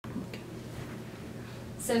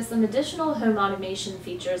So some additional home automation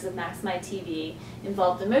features of MaxMyTV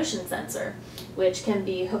involve the motion sensor, which can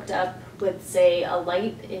be hooked up with, say, a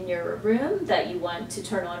light in your room that you want to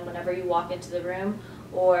turn on whenever you walk into the room,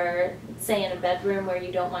 or say in a bedroom where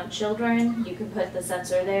you don't want children, you can put the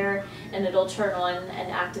sensor there and it'll turn on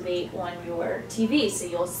and activate on your TV, so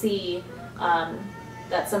you'll see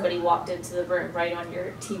that somebody walked into the room right on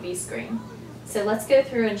your TV screen. So let's go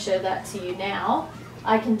through and show that to you now.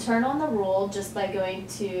 I can turn on the rule just by going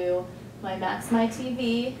to my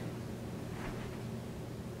MaxMyTV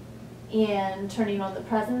and turning on the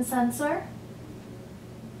presence sensor,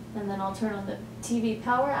 and then I'll turn on the TV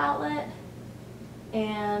power outlet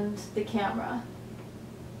and the camera.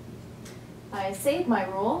 I save my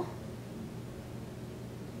rule,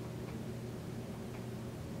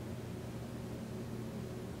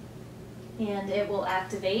 and it will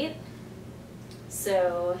activate.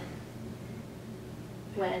 So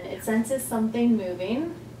when it senses something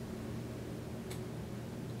moving,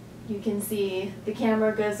 you can see the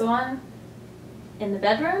camera goes on in the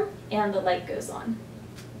bedroom and the light goes on.